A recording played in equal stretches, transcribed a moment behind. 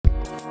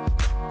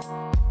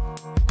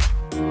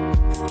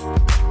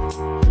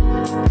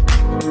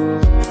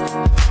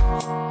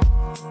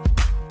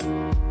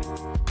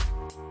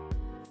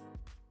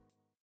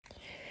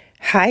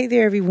Hi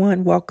there,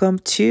 everyone. Welcome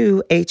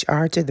to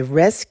HR to the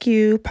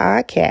Rescue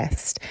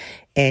podcast.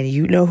 And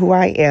you know who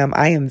I am.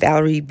 I am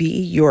Valerie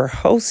B., your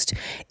host.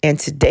 And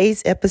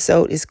today's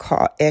episode is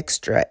called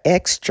Extra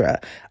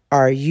Extra.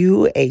 Are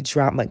you a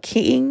drama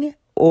king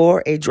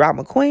or a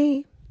drama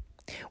queen?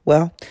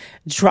 Well,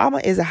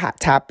 drama is a hot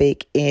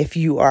topic if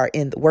you are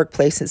in the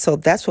workplace. And so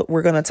that's what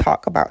we're going to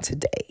talk about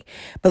today.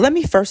 But let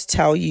me first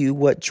tell you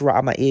what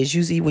drama is.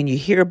 Usually when you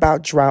hear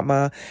about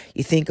drama,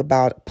 you think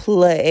about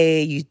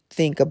play, you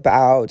think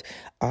about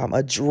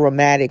a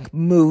dramatic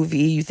movie,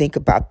 you think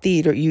about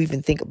theater, you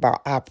even think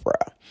about opera.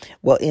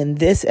 Well, in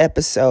this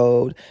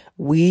episode,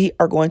 we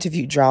are going to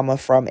view drama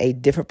from a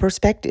different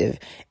perspective.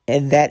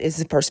 And that is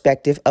the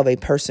perspective of a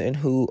person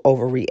who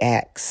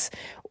overreacts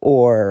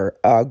or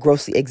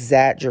grossly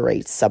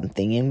exaggerates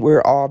something. And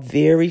we're all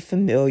very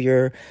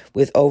familiar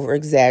with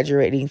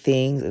over-exaggerating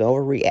things and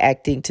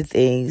overreacting to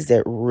things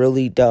that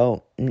really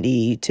don't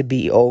need to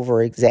be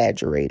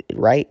over-exaggerated,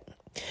 right?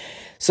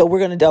 So we're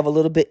going to delve a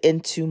little bit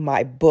into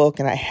my book.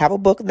 And I have a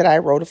book that I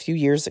wrote a few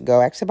years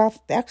ago,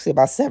 actually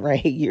about 7 or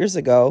 8 years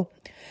ago,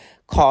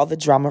 called The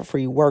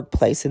Drama-Free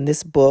Workplace. And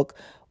this book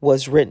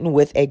was written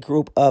with a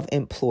group of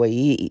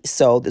employees.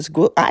 So this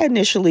group, I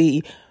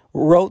initially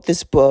wrote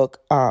this book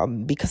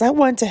because I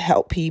wanted to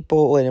help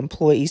people and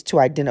employees to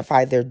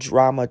identify their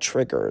drama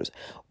triggers.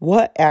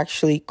 What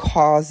actually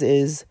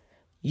causes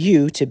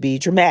you to be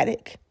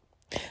dramatic?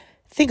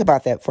 Think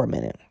about that for a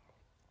minute.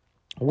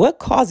 What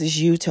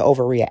causes you to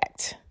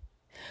overreact?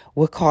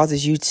 What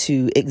causes you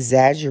to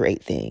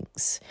exaggerate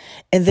things?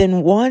 And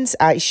then once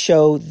I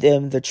showed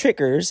them the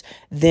triggers,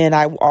 then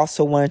I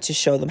also wanted to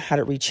show them how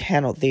to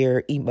rechannel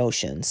their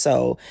emotions.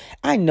 So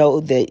I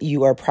know that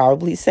you are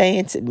probably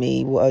saying to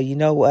me, well, you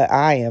know what?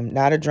 I am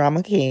not a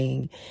drama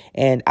king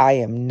and I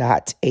am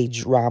not a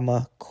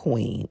drama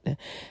queen.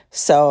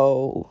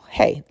 So,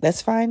 hey,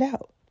 let's find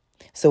out.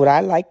 So what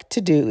I like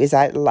to do is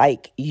I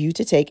like you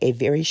to take a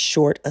very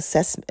short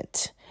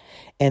assessment.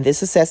 And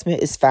this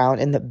assessment is found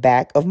in the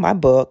back of my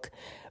book,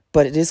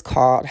 but it is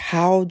called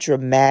How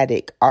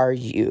Dramatic Are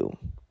You?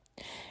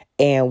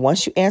 And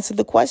once you answer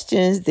the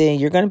questions, then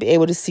you're going to be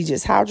able to see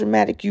just how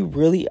dramatic you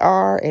really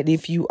are. And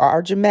if you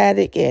are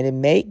dramatic, and it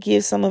may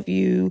give some of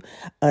you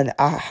an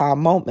aha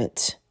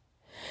moment.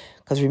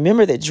 Because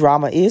remember that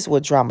drama is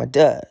what drama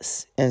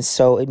does. And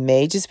so it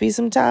may just be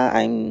some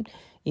time,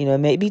 it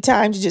may be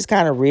time to just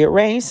kind of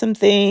rearrange some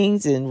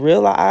things and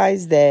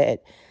realize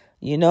that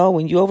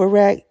when you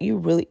overreact, you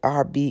really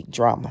are big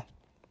drama.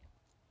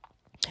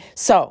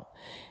 So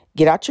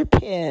get out your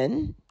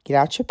pen, get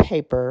out your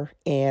paper,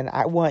 and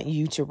I want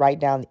you to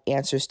write down the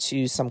answers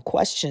to some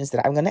questions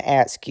that I'm going to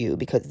ask you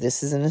because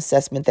this is an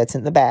assessment that's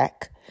in the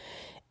back.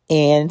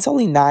 And it's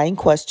only 9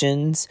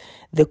 questions.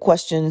 The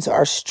questions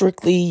are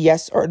strictly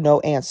yes or no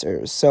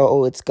answers.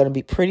 So it's going to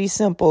be pretty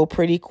simple,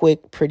 pretty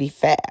quick, pretty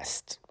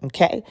fast.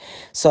 Okay.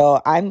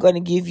 So I'm going to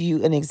give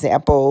you an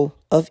example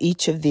of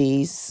each of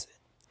these.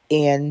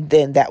 And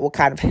then that will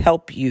kind of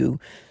help you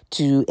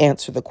to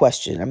answer the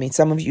question. I mean,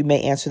 some of you may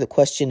answer the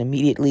question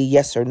immediately,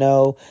 yes or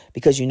no,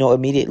 because you know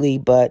immediately,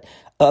 but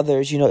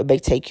others, it may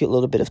take you a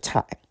little bit of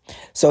time.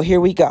 So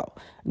here we go.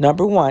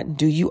 Number 1,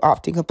 do you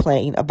often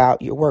complain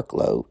about your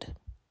workload?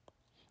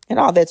 And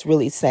all that's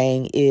really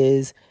saying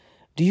is,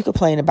 do you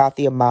complain about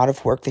the amount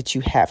of work that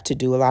you have to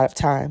do a lot of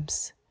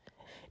times?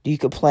 Do you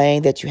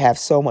complain that you have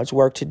so much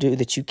work to do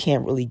that you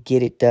can't really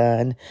get it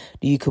done?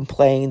 Do you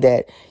complain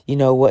that,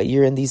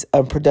 you're in these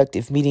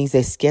unproductive meetings?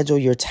 They schedule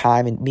your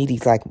time in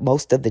meetings like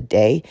most of the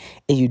day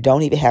and you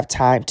don't even have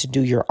time to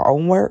do your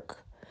own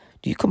work?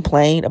 Do you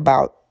complain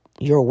about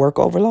your work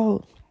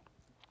overload?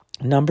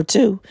 Number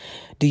 2,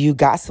 do you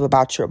gossip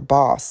about your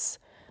boss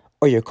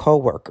or your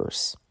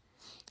coworkers?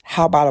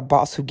 How about a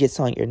boss who gets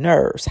on your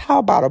nerves? How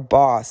about a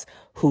boss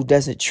who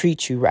doesn't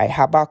treat you right?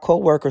 How about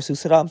coworkers who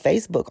sit on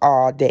Facebook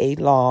all day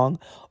long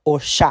or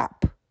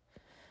shop?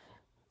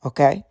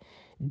 Okay.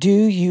 Do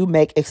you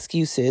make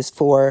excuses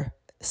for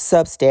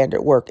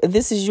substandard work? And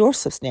this is your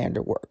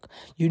substandard work.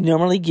 You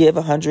normally give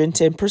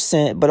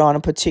 110%, but on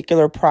a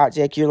particular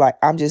project, you're like,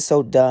 I'm just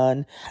so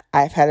done.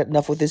 I've had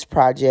enough with this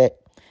project.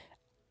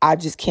 I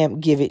just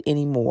can't give it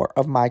any more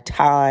of my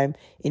time,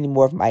 any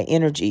more of my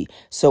energy.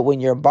 So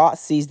when your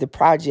boss sees the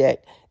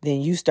project,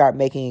 then you start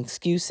making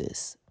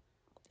excuses.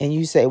 And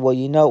you say, well,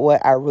 you know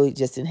what? I really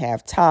just didn't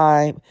have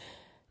time,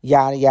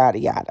 yada, yada,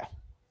 yada.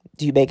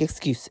 Do you make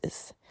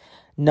excuses?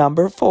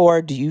 Number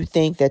 4, do you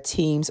think that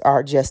teams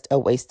are just a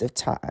waste of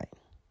time?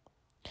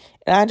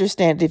 And I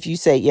understand if you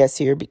say yes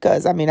here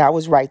because, I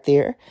was right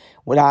there.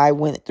 When I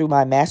went through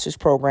my master's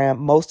program,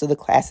 most of the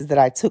classes that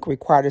I took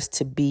required us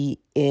to be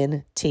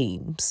in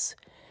teams.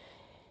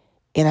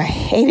 And I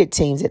hated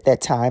teams at that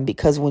time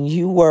because when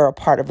you were a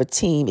part of a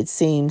team, it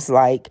seems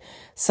like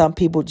some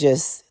people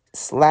just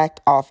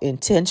slacked off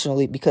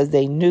intentionally because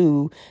they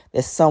knew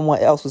that someone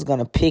else was going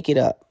to pick it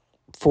up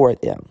for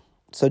them.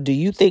 So do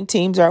you think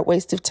teams are a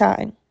waste of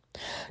time?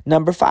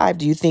 Number 5,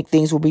 do you think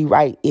things will be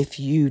right if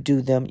you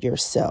do them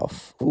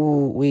yourself?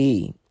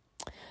 Ooh-wee.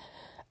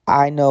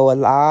 I know a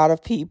lot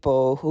of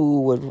people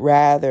who would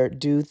rather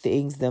do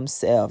things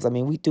themselves. I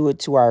mean, we do it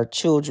to our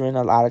children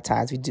a lot of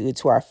times. We do it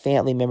to our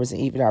family members and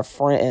even our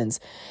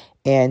friends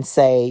and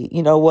say,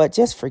 you know what,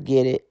 just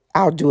forget it.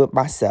 I'll do it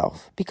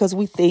myself, because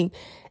we think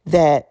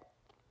that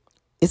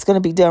it's going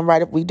to be done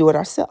right if we do it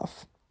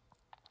ourselves.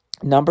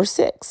 Number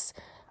 6,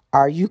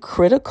 are you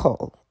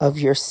critical of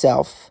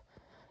yourself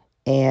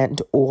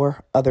and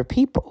or other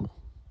people?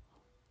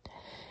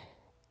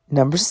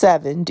 Number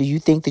 7, do you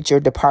think that your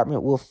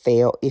department will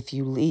fail if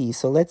you leave?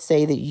 So let's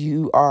say that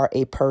you are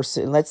a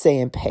person, let's say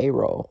in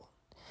payroll,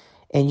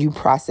 and you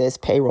process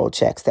payroll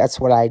checks. That's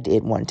what I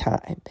did one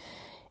time.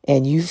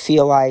 And you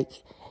feel like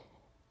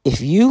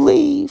if you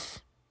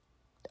leave,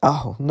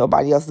 oh,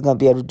 nobody else is going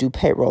to be able to do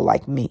payroll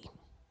like me.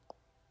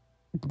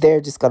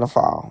 They're just going to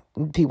fall.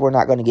 People are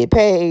not going to get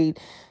paid,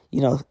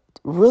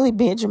 really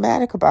being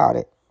dramatic about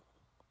it.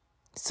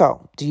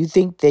 So, do you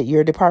think that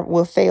your department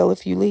will fail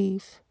if you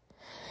leave?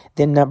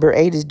 Then number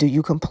 8 is, do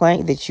you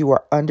complain that you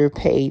are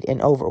underpaid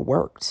and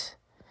overworked?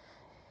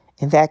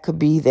 And that could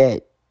be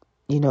that,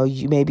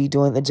 you may be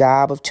doing the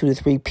job of 2 to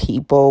 3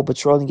 people,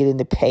 but you're only getting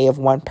the pay of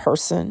one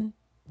person.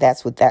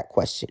 That's what that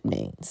question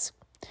means.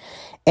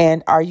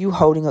 And are you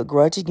holding a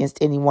grudge against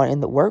anyone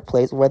in the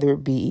workplace, whether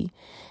it be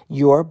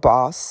your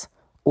boss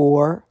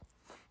or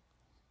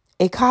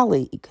a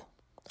colleague?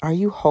 Are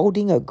you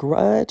holding a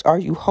grudge? Are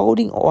you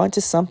holding on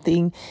to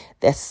something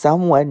that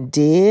someone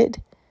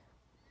did?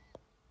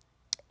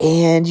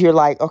 And you're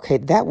like, okay,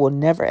 that will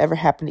never, ever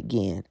happen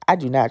again. I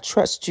do not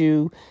trust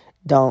you.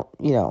 Don't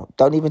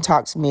even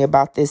talk to me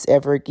about this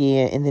ever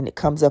again. And then it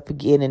comes up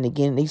again and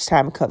again. And each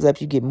time it comes up,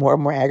 you get more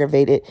and more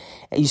aggravated.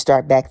 And you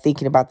start back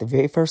thinking about the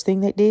very first thing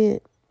they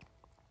did.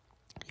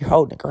 You're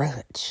holding a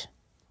grudge.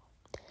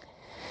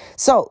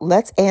 So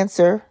let's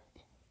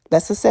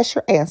assess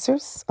your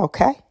answers,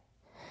 okay?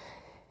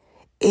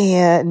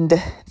 And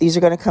these are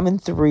going to come in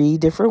 3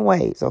 different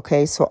ways,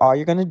 okay? So all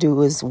you're going to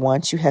do is,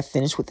 once you have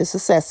finished with this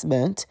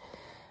assessment,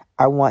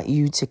 I want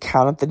you to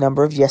count up the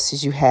number of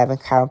yeses you have and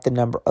count up the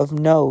number of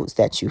no's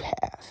that you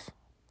have.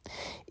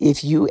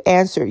 If you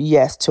answer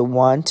yes to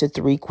 1 to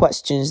 3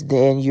 questions,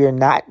 then you're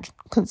not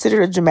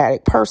considered a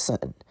dramatic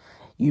person.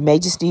 You may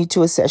just need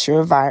to assess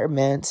your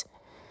environment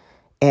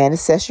and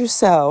assess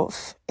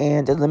yourself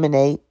and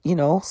eliminate,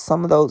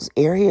 some of those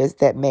areas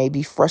that may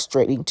be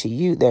frustrating to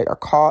you, that are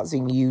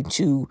causing you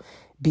to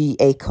be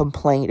a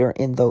complainer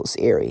in those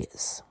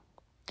areas.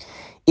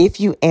 If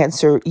you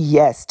answer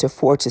yes to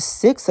 4 to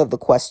 6 of the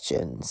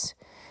questions,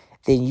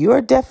 then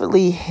you're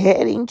definitely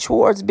heading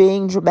towards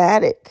being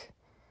dramatic.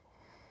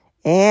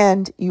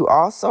 And you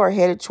also are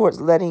headed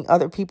towards letting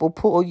other people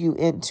pull you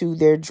into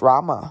their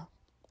drama.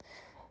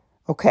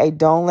 Okay,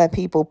 don't let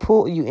people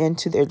pull you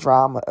into their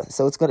drama.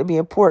 So it's going to be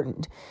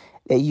important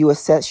that you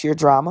assess your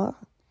drama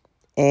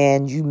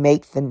and you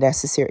make the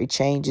necessary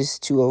changes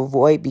to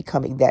avoid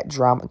becoming that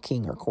drama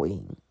king or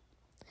queen.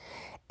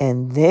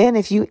 And then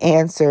if you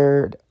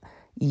answered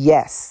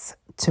yes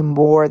to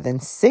more than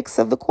 6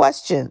 of the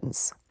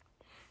questions,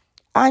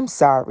 I'm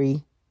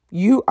sorry,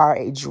 you are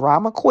a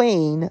drama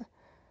queen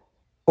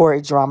or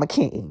a drama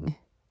king.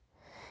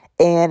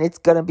 And it's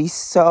going to be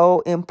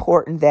so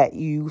important that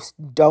you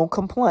don't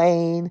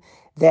complain,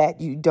 that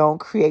you don't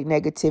create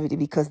negativity,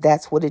 because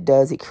that's what it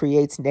does. It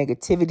creates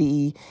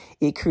negativity.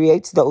 It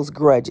creates those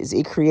grudges.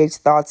 It creates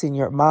thoughts in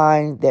your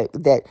mind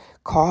that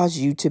cause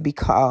you to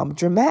become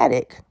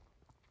dramatic.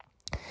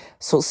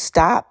 So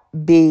stop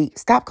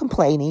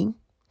complaining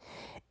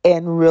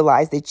and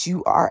realize that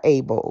you are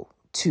able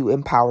to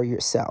empower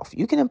yourself.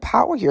 You can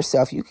empower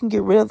yourself. You can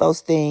get rid of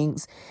those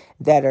things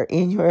that are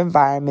in your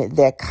environment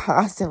that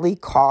constantly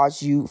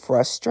cause you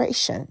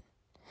frustration,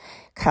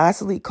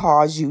 constantly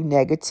cause you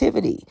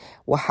negativity.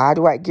 Well, how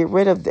do I get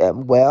rid of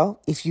them?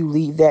 Well, if you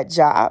leave that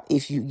job,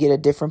 if you get a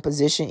different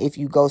position, if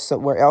you go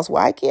somewhere else,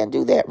 well, I can't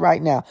do that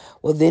right now.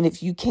 Well, then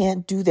if you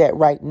can't do that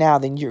right now,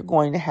 then you're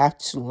going to have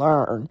to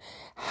learn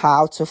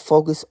how to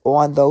focus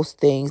on those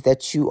things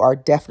that you are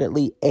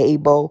definitely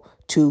able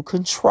to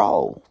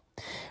control.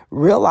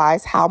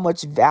 Realize how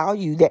much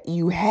value that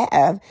you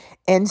have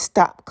and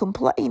stop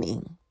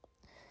complaining.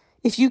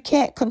 If you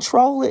can't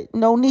control it,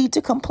 no need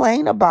to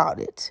complain about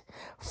it.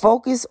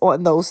 Focus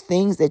on those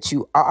things that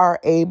you are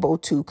able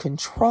to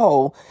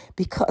control,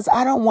 because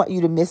I don't want you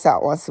to miss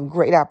out on some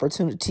great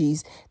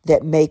opportunities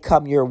that may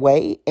come your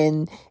way.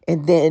 And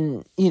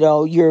then,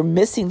 you're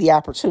missing the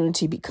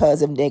opportunity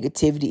because of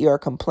negativity or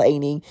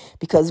complaining.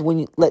 Because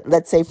when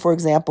let's say, for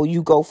example,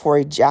 you go for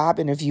a job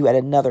interview at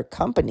another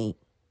company,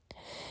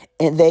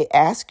 and they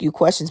ask you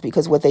questions,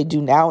 because what they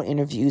do now in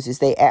interviews is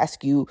they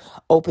ask you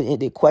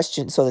open-ended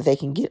questions so that they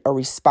can get a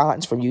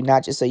response from you,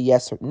 not just a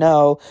yes or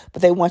no,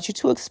 but they want you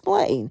to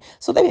explain.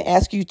 So they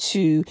ask you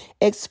to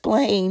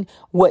explain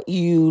what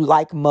you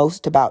like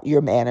most about your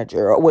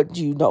manager or what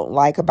you don't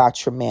like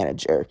about your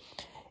manager.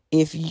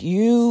 If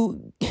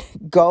you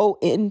go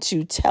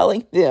into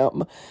telling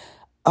them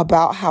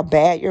about how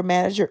bad your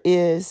manager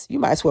is, you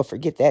might as well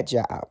forget that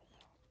job.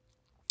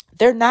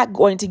 They're not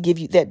going to give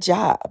you that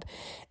job.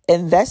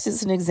 And that's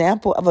just an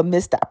example of a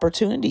missed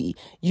opportunity.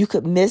 You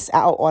could miss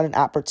out on an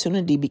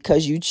opportunity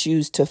because you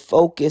choose to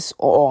focus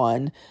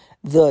on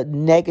the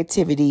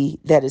negativity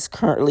that is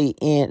currently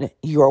in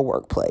your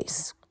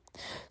workplace.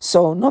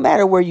 So no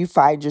matter where you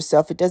find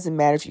yourself, it doesn't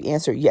matter if you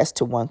answer yes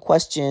to one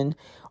question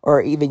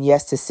or even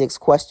yes to 6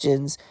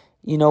 questions.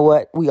 You know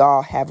what? We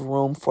all have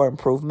room for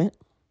improvement.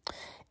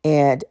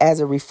 And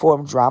as a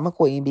reformed drama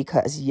queen,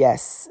 because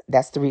yes,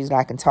 that's the reason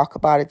I can talk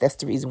about it. That's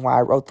the reason why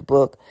I wrote the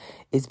book,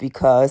 is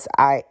because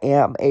I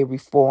am a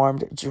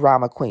reformed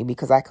drama queen,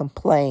 because I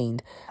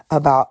complained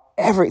about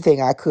everything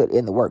I could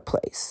in the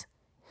workplace.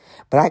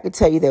 But I can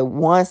tell you that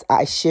once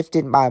I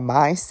shifted my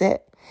mindset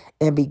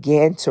and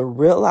began to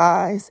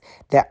realize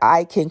that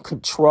I can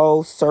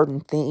control certain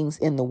things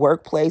in the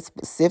workplace,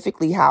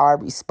 specifically how I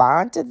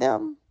respond to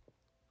them,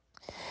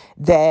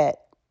 that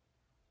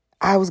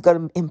I was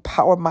going to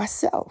empower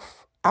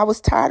myself. I was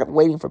tired of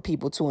waiting for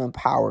people to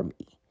empower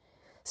me.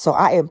 So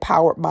I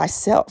empowered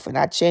myself and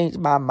I changed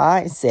my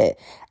mindset.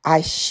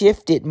 I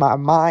shifted my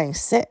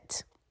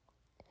mindset.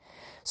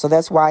 So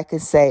that's why I can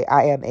say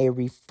I am a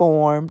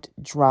reformed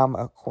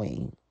drama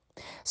queen.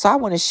 So I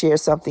want to share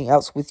something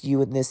else with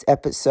you in this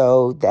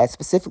episode that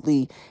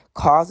specifically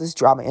causes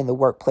drama in the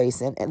workplace.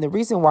 And the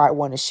reason why I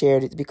want to share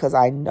it is because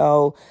I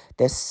know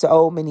that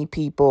so many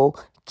people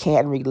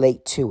can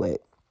relate to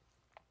it.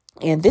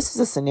 And this is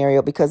a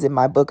scenario because in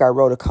my book, I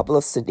wrote a couple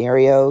of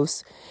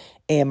scenarios,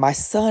 and my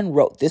son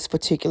wrote this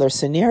particular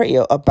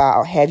scenario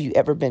about, have you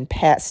ever been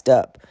passed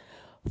up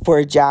for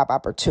a job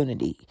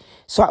opportunity?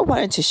 So I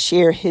wanted to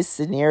share his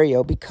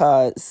scenario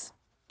because,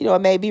 it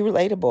may be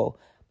relatable,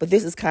 but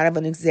this is kind of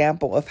an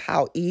example of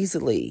how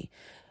easily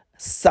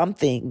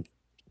something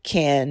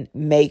can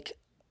make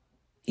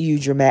you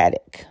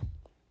dramatic.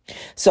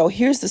 So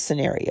here's the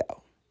scenario.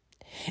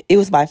 It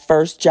was my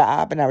first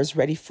job and I was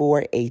ready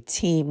for a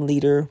team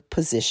leader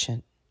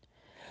position.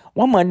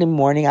 One Monday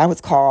morning, I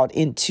was called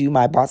into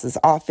my boss's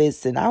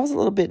office and I was a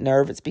little bit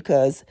nervous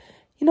because,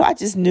 I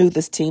just knew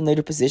this team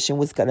leader position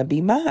was going to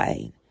be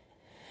mine.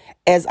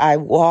 As I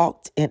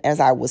walked and as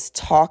I was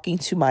talking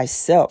to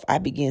myself, I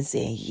began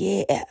saying,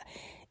 yeah,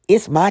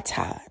 it's my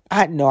time.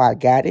 I know I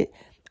got it.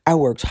 I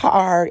worked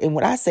hard. And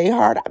when I say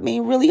hard, I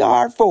mean really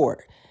hard for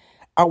it.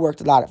 I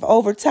worked a lot of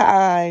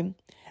overtime.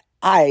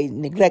 I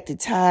neglected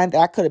time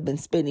that I could have been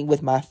spending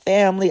with my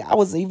family. I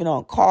was even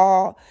on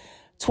call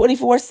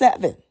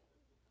 24/7.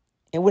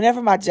 And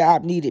whenever my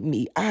job needed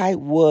me, I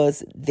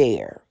was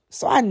there.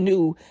 So I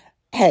knew,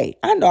 hey,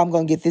 I know I'm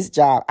going to get this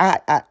job.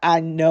 I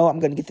know I'm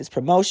going to get this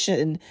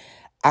promotion.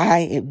 I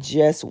am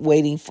just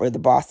waiting for the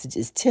boss to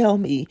just tell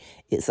me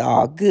it's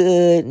all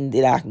good. And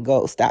then I can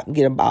go stop and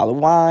get a bottle of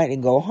wine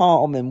and go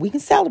home and we can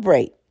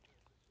celebrate.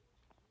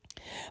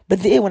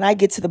 But then when I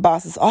get to the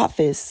boss's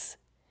office,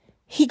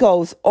 he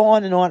goes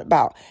on and on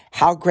about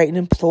how great an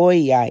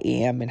employee I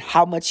am and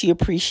how much he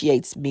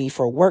appreciates me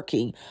for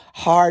working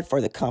hard for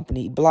the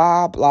company,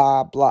 blah,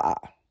 blah, blah.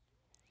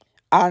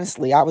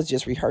 Honestly, I was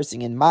just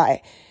rehearsing in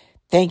my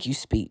thank you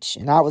speech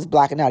and I was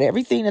blocking out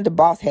everything that the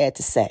boss had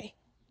to say.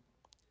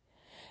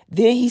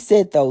 Then he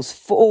said those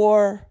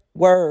 4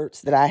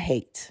 words that I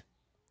hate.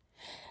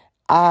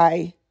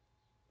 I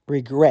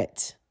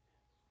regret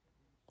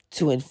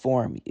to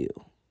inform you.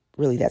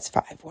 Really, that's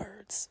 5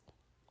 words.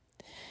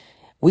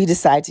 We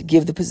decide to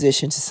give the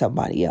position to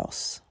somebody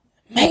else.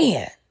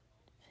 Man,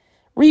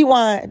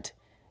 rewind.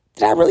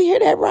 Did I really hear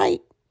that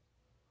right?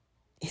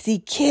 Is he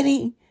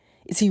kidding?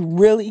 Is he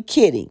really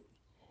kidding?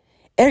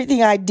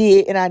 Everything I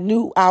did, and I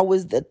knew I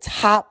was the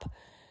top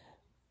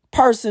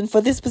person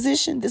for this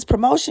position, this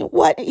promotion.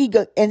 What?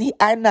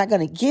 I'm not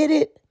going to get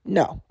it?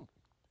 No.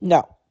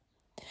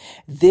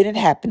 Then it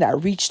happened. I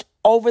reached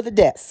over the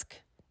desk.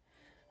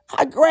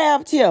 I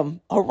grabbed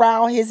him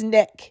around his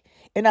neck.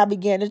 And I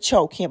began to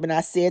choke him. And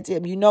I said to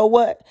him, you know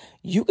what?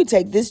 You can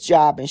take this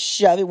job and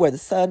shove it where the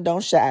sun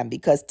don't shine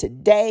because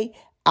today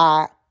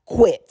I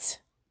quit.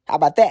 How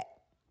about that?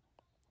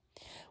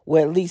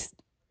 Well, at least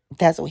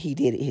that's what he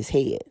did in his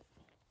head.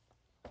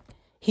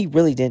 He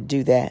really didn't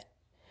do that.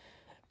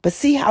 But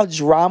see how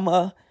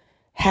drama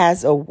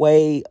has a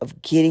way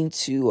of getting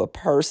to a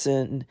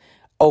person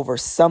over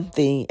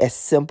something as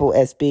simple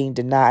as being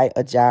denied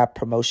a job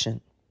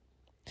promotion.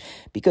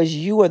 Because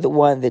you are the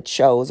one that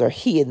chose, or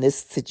he in this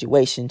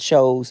situation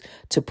chose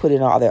to put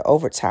in all their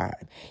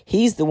overtime.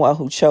 He's the one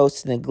who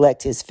chose to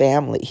neglect his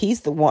family.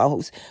 He's the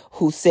one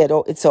who said,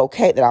 oh, it's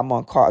okay that I'm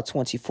on call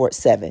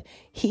 24/7.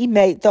 He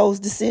made those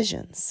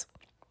decisions.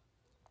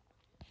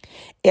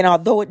 And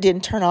although it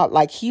didn't turn out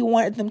like he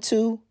wanted them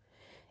to,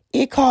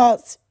 it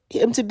caused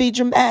him to be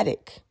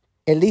dramatic,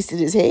 at least in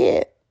his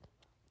head.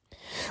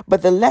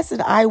 But the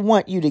lesson I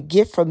want you to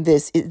get from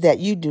this is that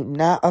you do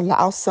not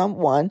allow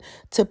someone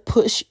to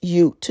push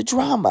you to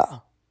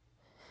drama,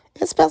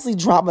 especially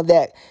drama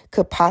that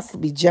could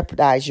possibly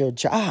jeopardize your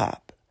job.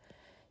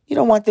 You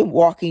don't want them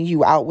walking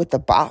you out with a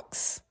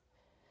box.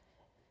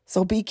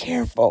 So be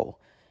careful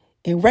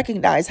and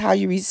recognize how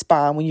you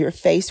respond when you're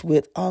faced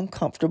with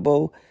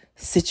uncomfortable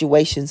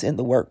situations in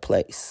the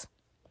workplace.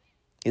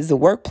 Is the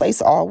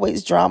workplace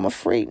always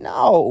drama-free?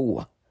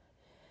 No.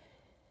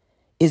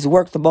 Is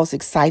work the most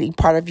exciting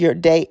part of your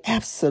day?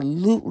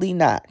 Absolutely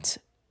not.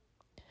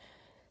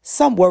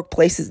 Some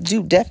workplaces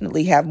do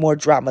definitely have more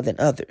drama than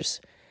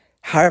others.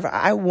 However,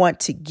 I want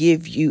to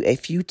give you a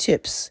few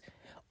tips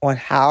on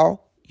how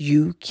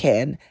you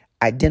can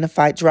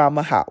identify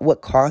drama,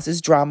 what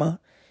causes drama,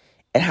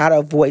 and how to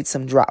avoid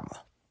some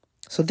drama.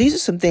 So these are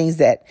some things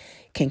that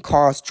can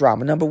cause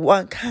drama. Number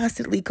one,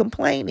 constantly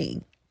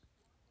complaining.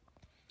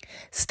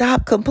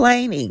 Stop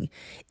complaining.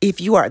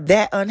 If you are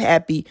that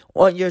unhappy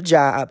on your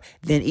job,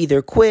 then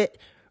either quit,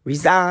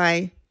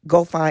 resign,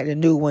 go find a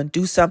new one,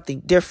 do something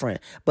different.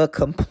 But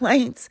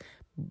complaints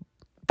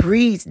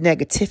breeds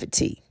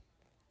negativity.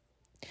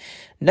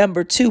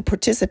 Number two,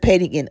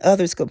 participating in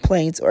others'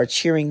 complaints or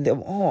cheering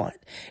them on.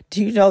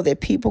 Do you know that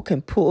people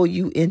can pull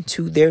you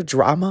into their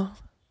drama?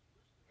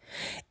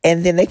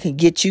 And then they can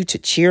get you to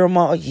cheer them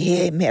on.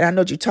 Yeah, man, I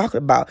know what you're talking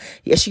about.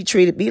 Yeah, she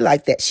treated me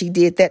like that. She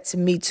did that to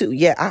me too.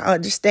 Yeah, I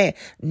understand.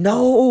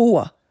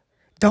 No,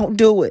 don't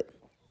do it.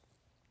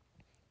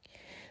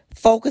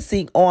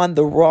 Focusing on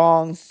the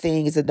wrong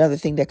thing is another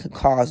thing that can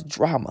cause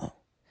drama.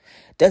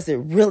 Does it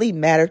really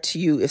matter to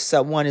you if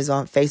someone is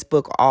on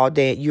Facebook all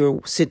day and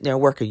you're sitting there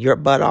working your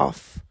butt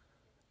off?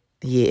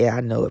 Yeah,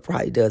 I know it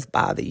probably does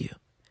bother you.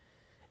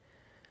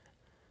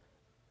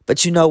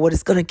 But you know what?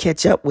 It's going to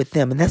catch up with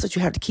them. And that's what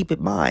you have to keep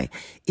in mind.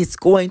 It's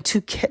going to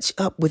catch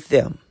up with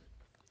them.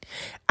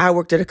 I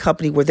worked at a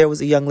company where there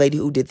was a young lady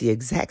who did the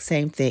exact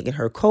same thing. And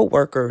her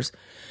coworkers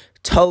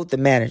told the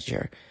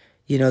manager,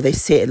 they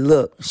said,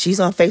 look, she's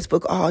on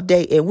Facebook all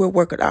day and we're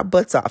working our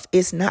butts off.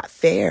 It's not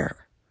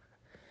fair.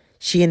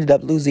 She ended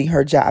up losing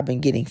her job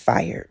and getting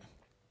fired.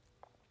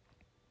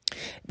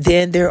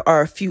 Then there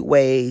are a few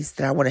ways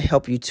that I want to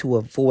help you to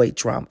avoid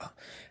drama.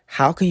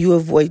 How can you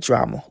avoid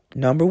drama?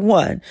 Number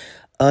one,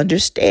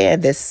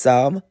 understand that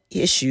some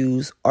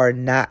issues are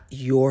not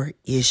your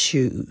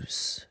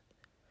issues.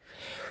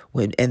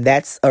 And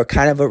that's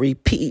kind of a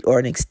repeat or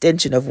an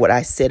extension of what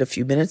I said a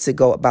few minutes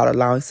ago about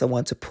allowing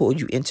someone to pull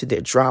you into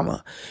their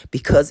drama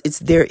because it's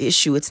their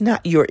issue. It's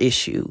not your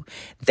issue.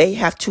 They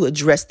have to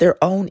address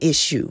their own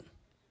issue.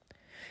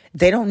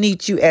 They don't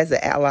need you as an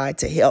ally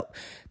to help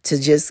to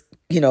just,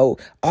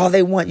 all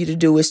they want you to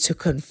do is to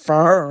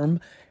confirm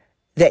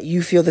that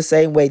you feel the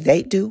same way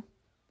they do.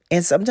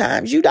 And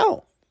sometimes you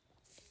don't.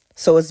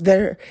 So it's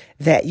better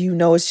that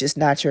it's just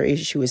not your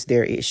issue, it's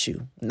their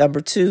issue.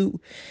 Number two,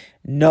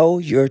 know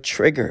your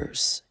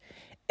triggers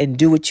and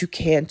do what you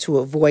can to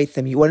avoid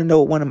them. You want to know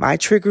what one of my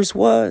triggers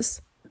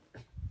was?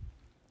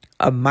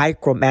 A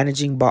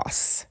micromanaging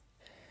boss.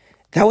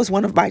 That was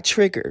one of my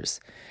triggers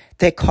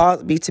that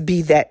caused me to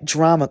be that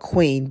drama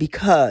queen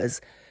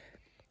because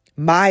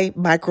my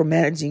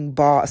micromanaging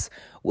boss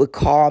would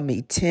call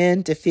me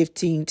 10 to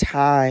 15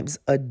 times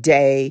a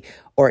day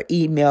or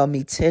email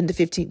me 10 to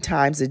 15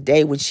 times a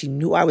day when she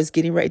knew I was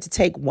getting ready to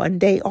take one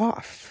day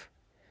off.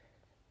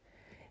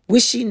 When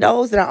she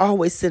knows that I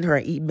always send her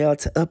an email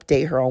to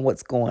update her on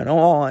what's going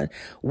on,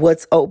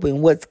 what's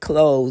open, what's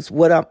closed,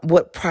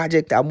 what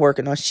project I'm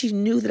working on. She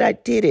knew that I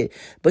did it,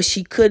 but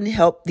she couldn't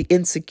help the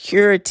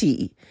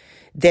insecurity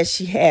that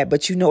she had.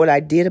 But you know what I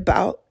did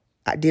about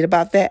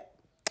that?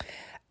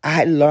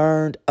 I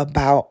learned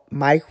about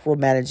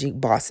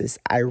micromanaging bosses.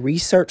 I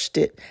researched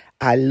it.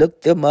 I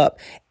looked them up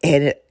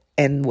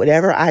and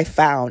whatever I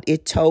found,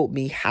 it told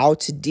me how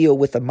to deal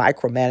with a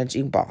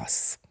micromanaging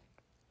boss.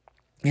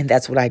 And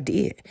that's what I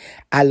did.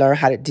 I learned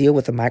how to deal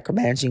with a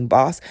micromanaging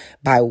boss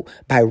by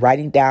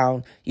writing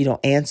down,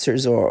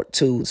 answers or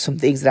to some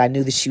things that I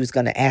knew that she was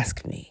going to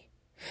ask me.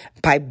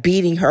 By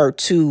beating her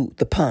to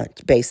the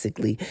punch,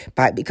 basically.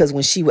 Because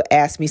when she would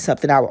ask me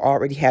something, I would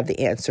already have the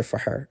answer for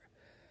her.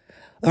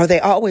 Or a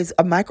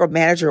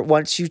micromanager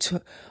wants you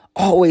to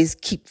always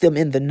keep them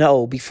in the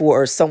know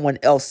before someone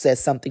else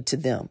says something to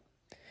them.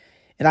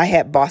 And I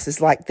had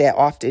bosses like that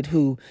often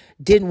who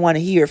didn't want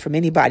to hear from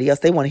anybody else.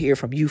 They want to hear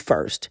from you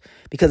first.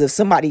 Because if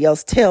somebody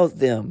else tells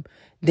them,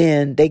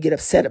 then they get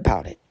upset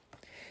about it.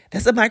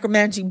 That's a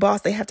micromanaging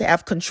boss. They have to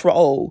have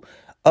control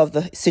of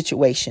the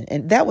situation.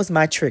 And that was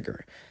my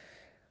trigger.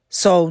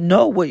 So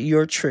know what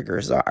your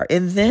triggers are.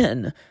 And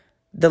then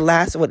the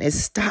last one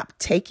is stop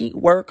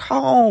taking work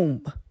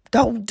home.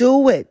 Don't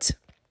do it.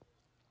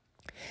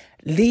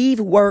 Leave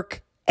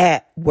work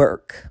at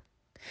work.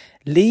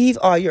 Leave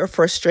all your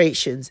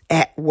frustrations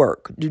at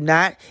work.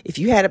 If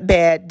you had a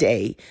bad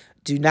day,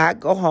 do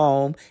not go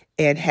home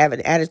and have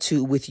an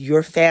attitude with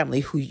your family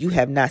who you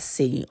have not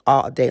seen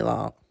all day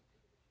long.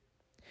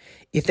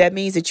 If that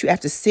means that you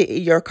have to sit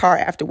in your car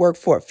after work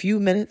for a few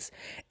minutes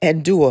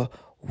and do a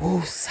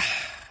woosah.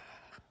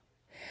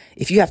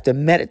 If you have to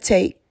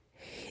meditate,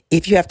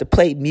 if you have to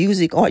play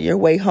music on your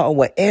way home,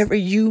 whatever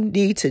you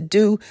need to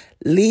do,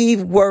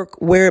 leave work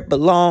where it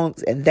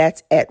belongs, and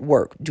that's at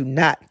work. Do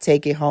not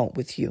take it home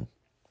with you.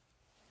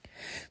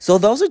 So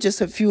those are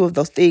just a few of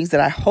those things that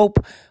I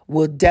hope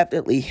will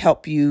definitely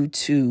help you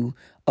to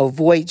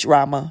avoid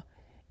drama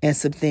and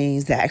some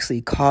things that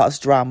actually cause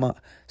drama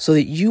so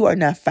that you are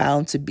not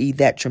found to be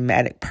that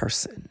dramatic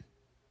person.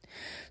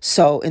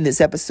 So in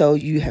this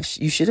episode, you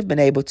should have been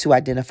able to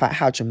identify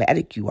how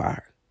dramatic you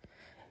are.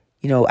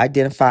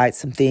 identified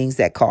some things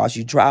that cause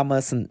you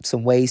drama,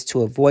 some ways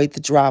to avoid the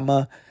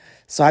drama.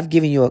 So I've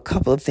given you a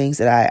couple of things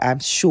that I'm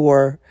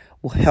sure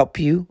will help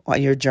you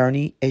on your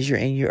journey as you're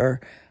in your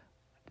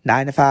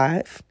 9 to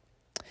 5.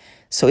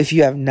 So if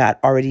you have not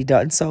already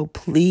done so,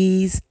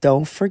 please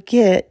don't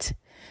forget,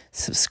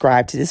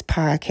 subscribe to this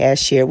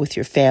podcast, share with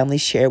your family,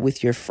 share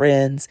with your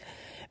friends,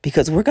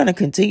 because we're going to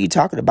continue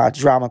talking about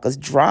drama, because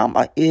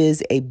drama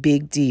is a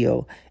big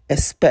deal,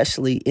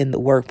 especially in the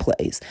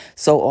workplace.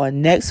 So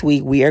on next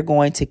week, we are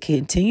going to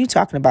continue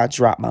talking about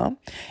drama,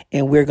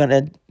 and we're going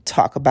to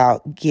talk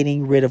about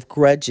getting rid of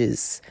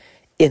grudges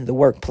in the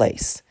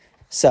workplace.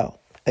 So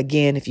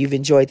again, if you've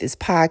enjoyed this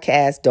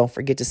podcast, don't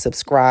forget to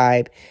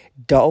subscribe.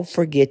 Don't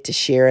forget to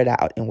share it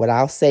out. And what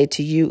I'll say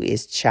to you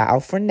is ciao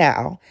for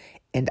now,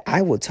 and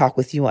I will talk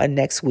with you on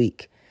next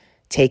week.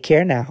 Take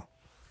care now.